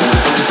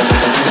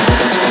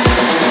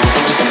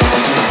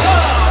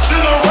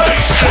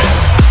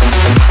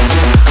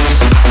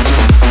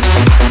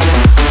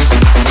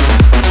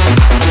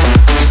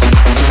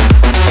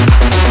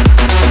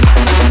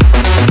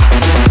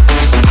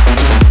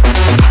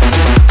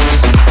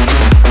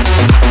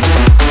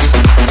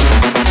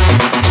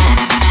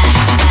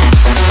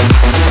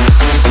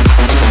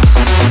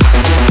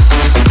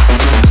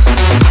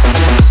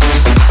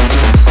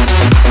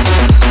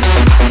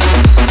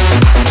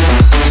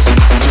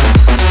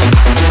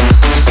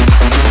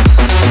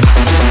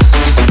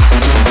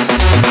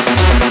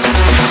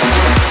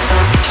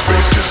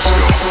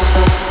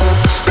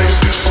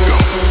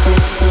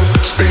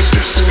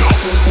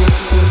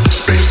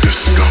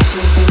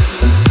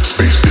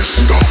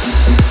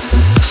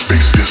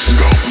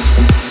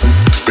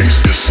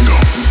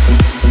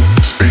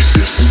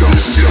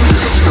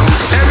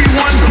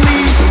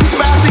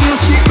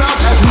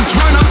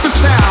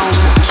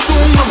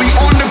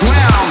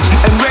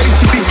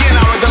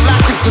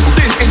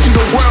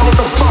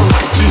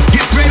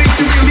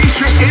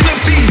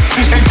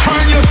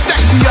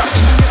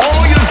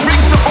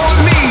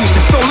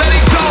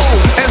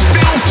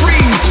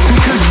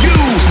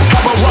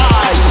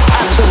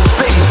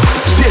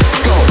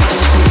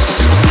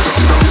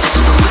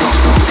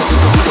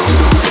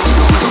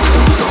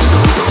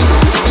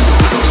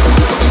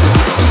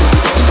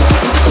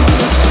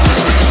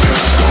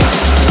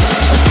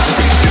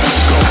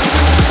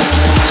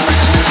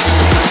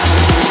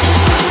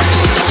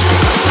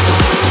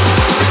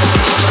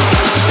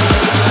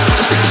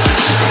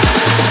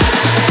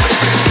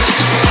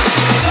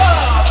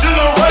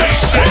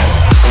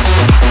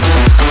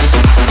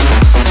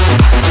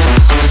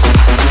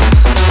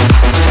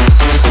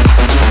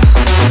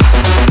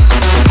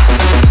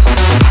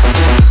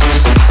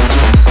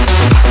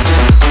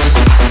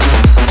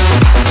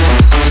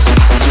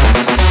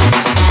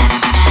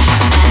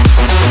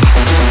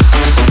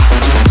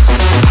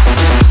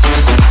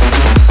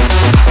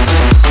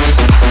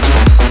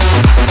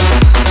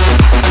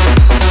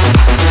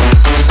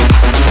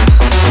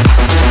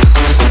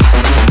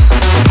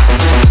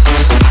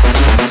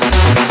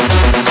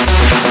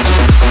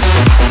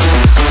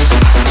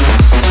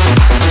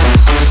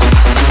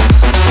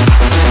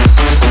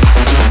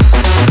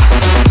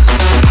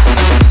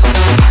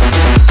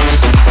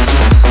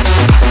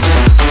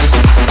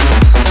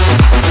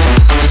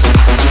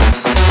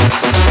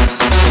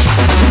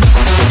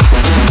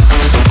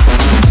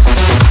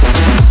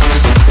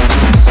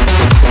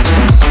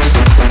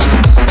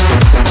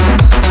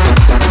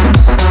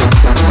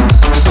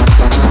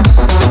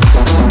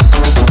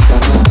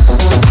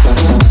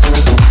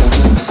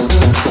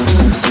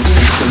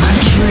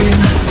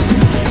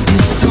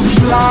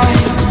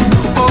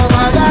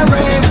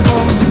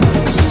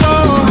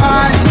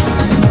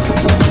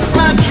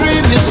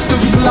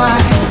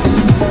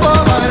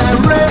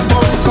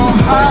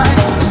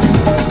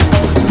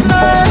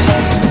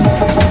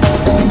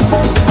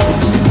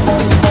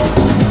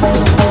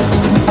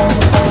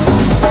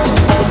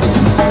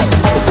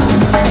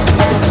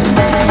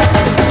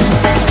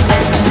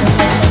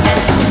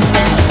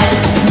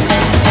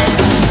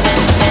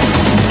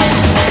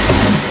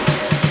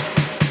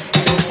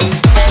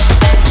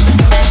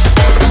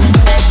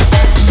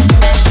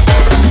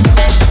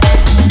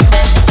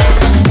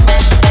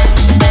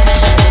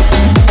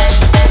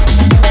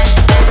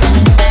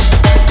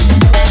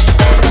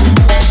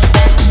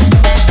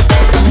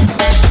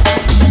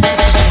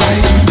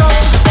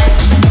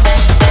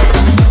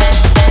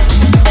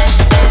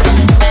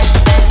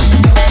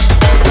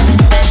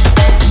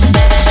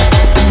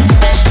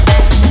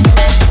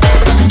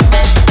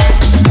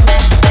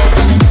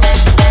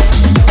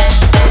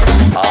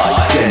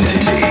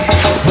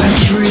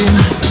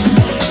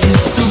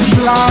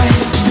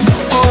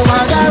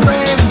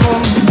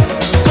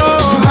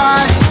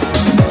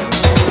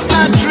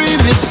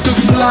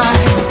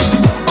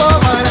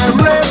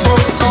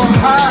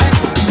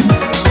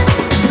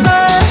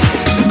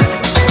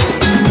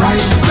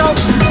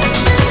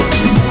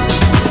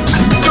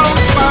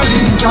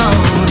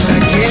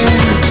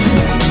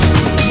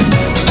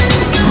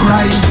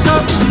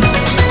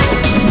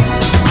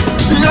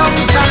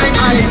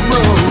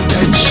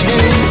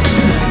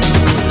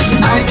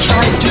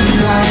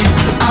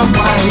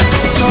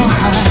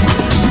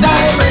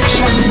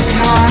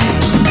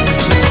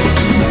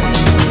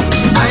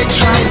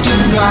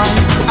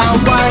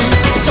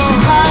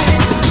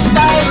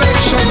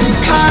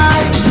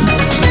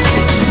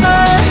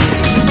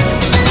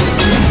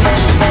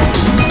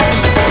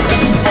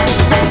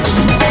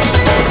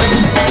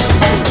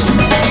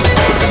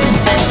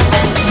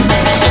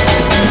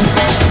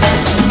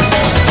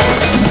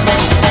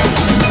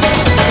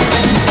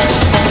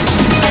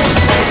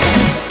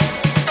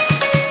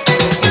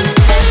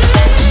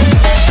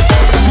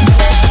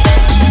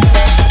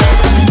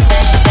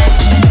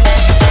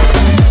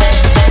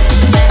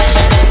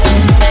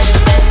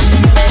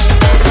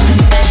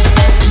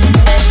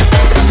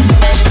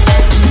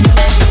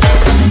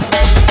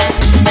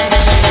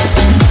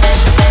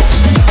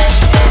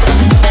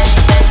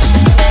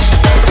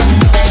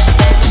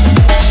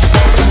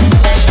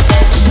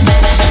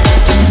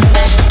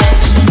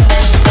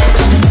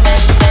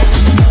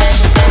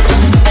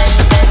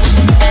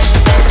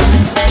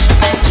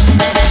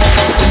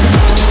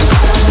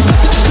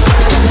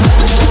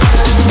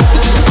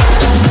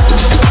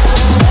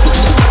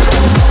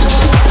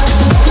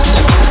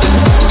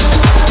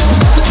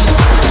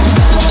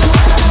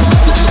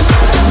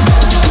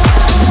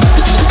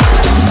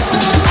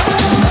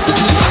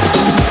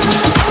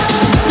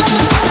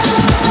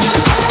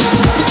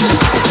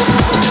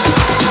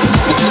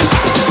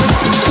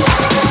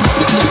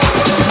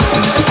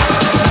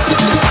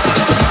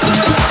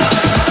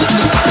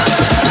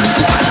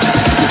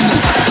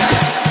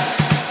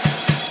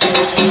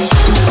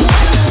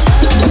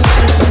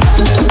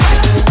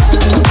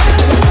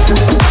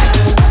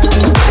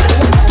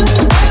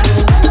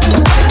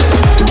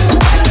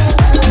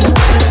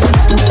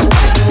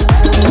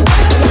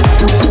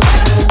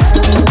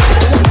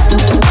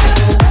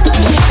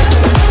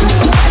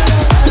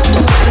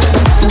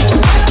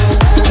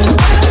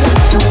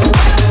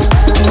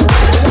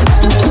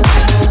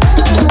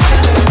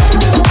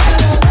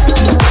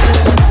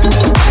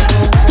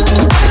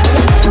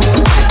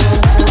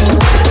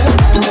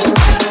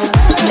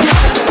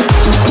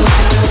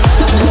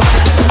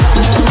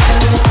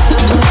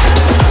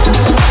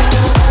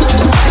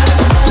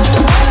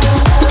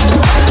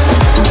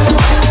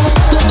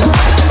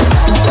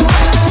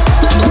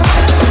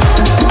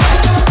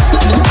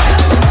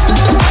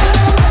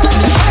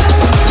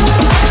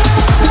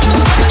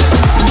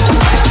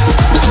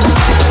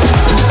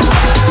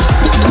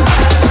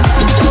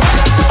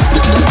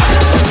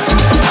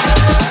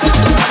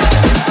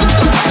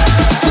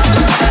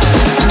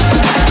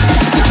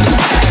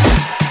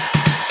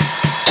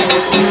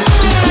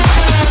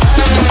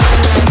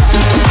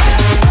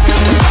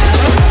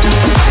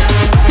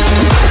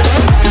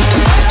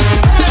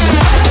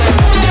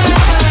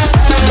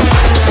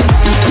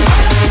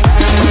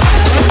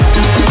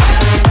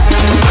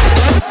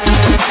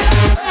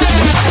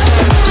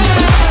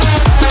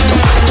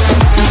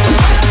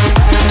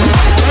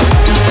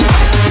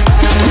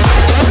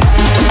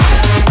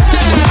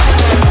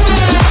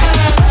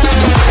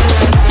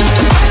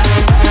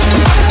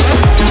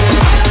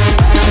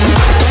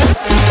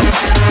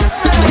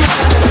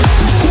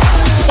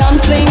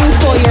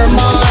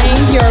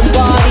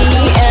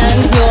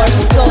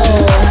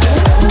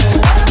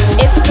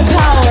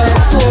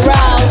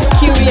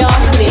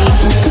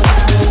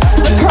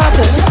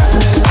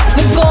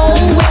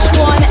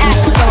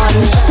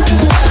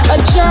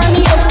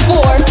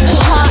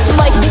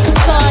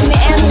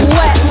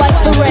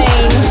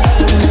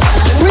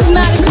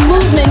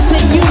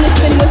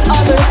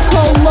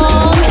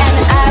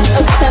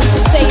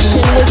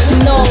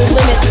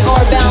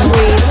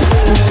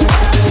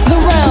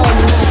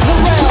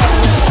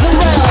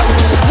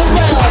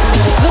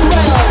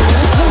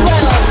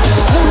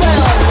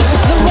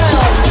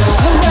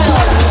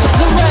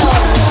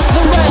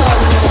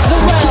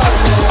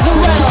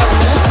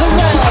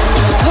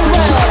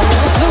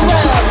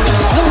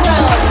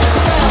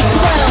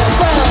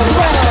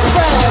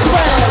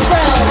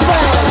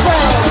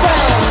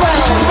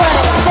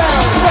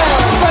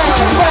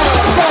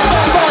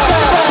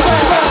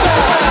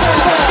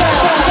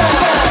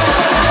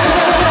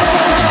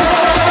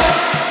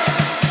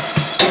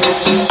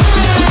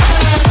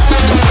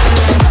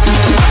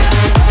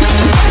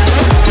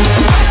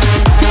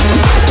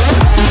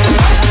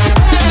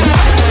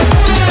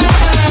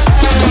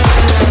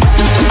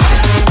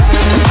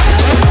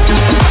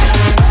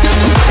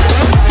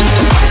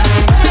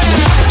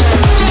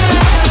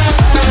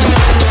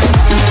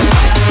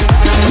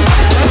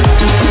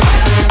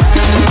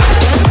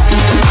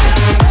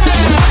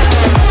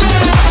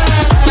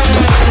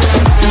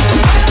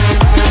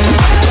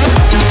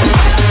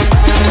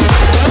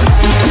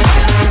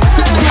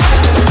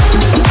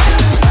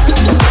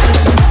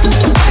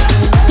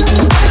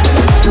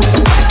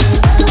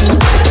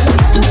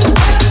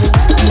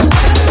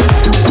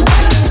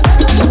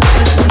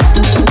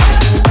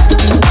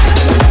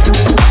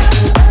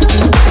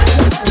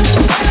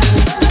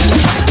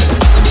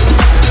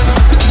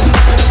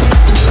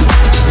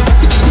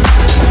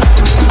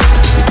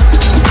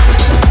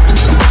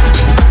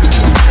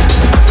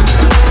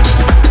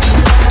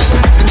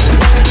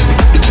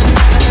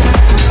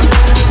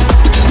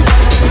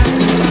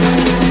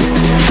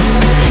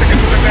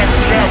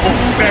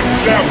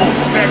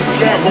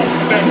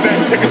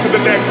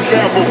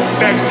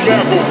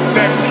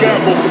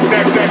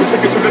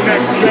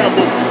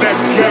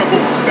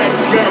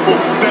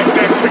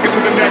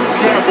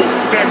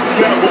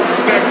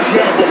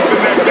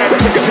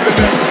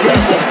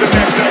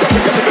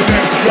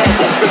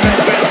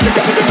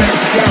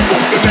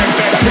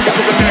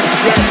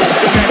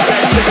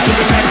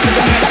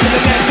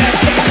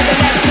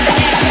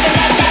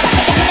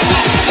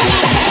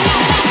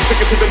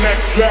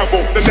 next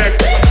level, the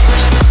next.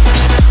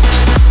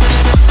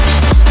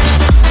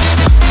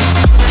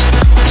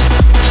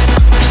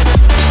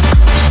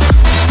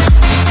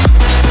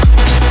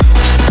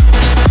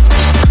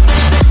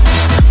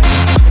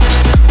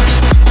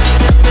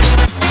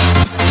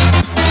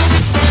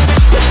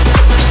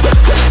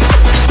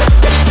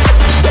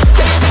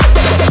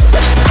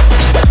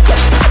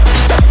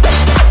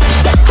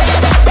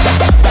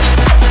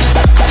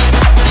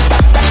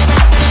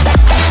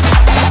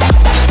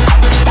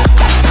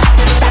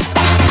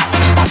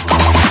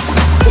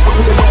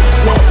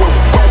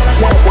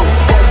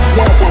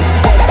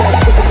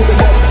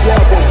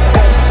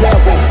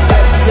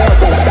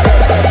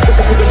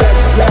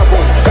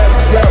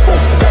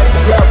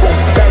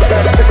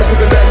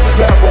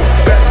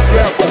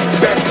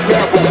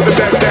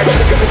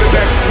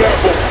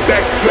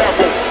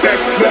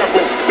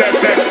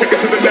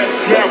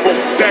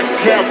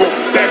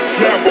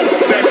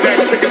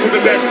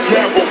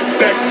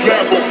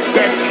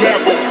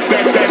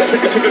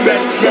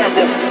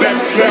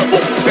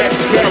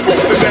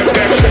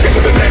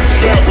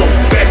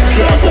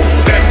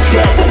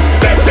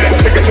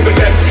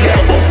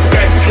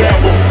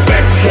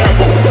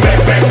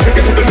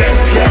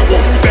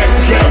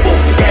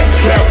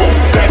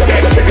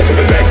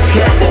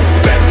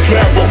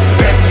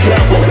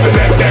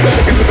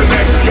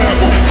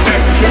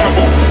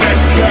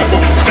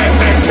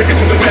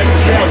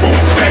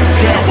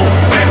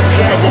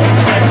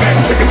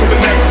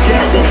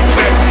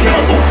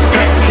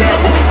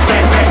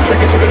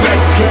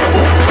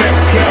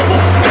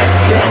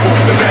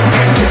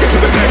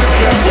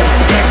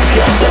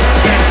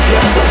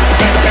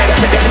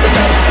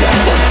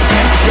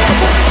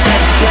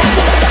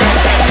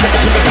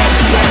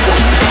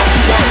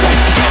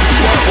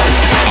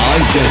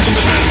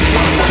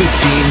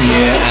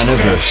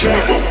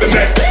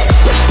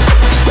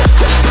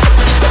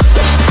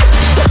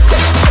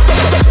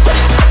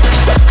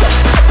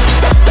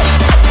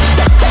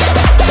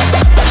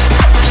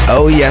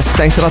 Oh yes,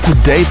 thanks a lot to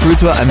Dave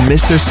Ruthwell and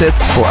Mr. Sid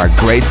for our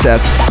great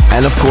set.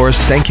 And of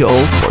course, thank you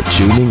all for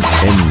tuning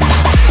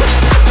in.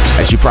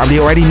 As you probably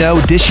already know,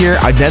 this year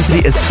Identity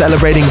is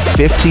celebrating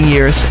 15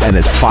 years and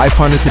its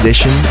 500th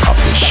edition of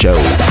the show.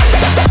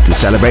 To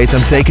celebrate,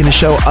 I'm taking the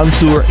show on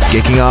tour,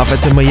 kicking off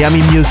at the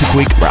Miami Music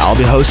Week, where I'll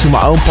be hosting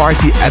my own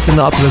party at the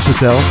Nautilus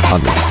Hotel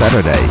on the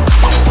Saturday.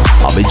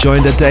 I'll be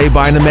joined that day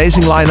by an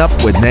amazing lineup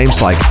with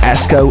names like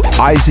Esco,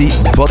 Izzy,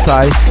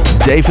 Botai,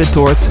 David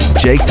Tort,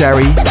 Jake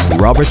Terry,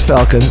 Robert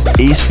Falcon,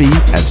 East V,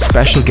 and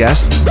special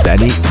guest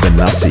Benny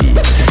Benassi.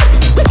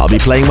 I'll be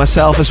playing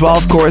myself as well,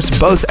 of course,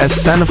 both as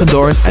Sander van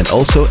Doorn and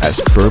also as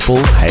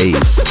Purple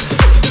Haze.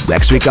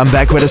 Next week I'm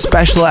back with a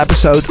special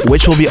episode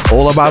which will be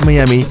all about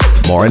Miami.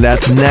 More on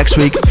that next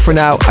week. For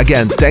now,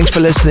 again, thanks for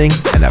listening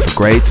and have a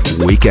great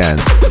weekend.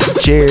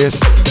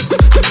 Cheers!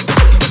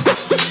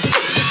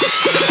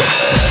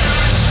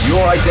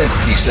 Your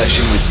Identity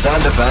session with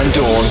Sander van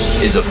Doorn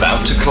is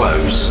about to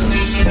close.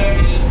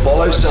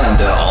 Follow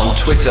Sander on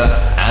Twitter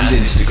and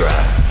Instagram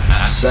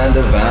at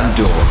Sander van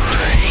Doorn.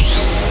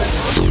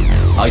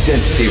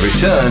 Identity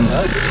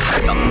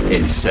returns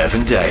in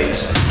 7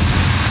 days.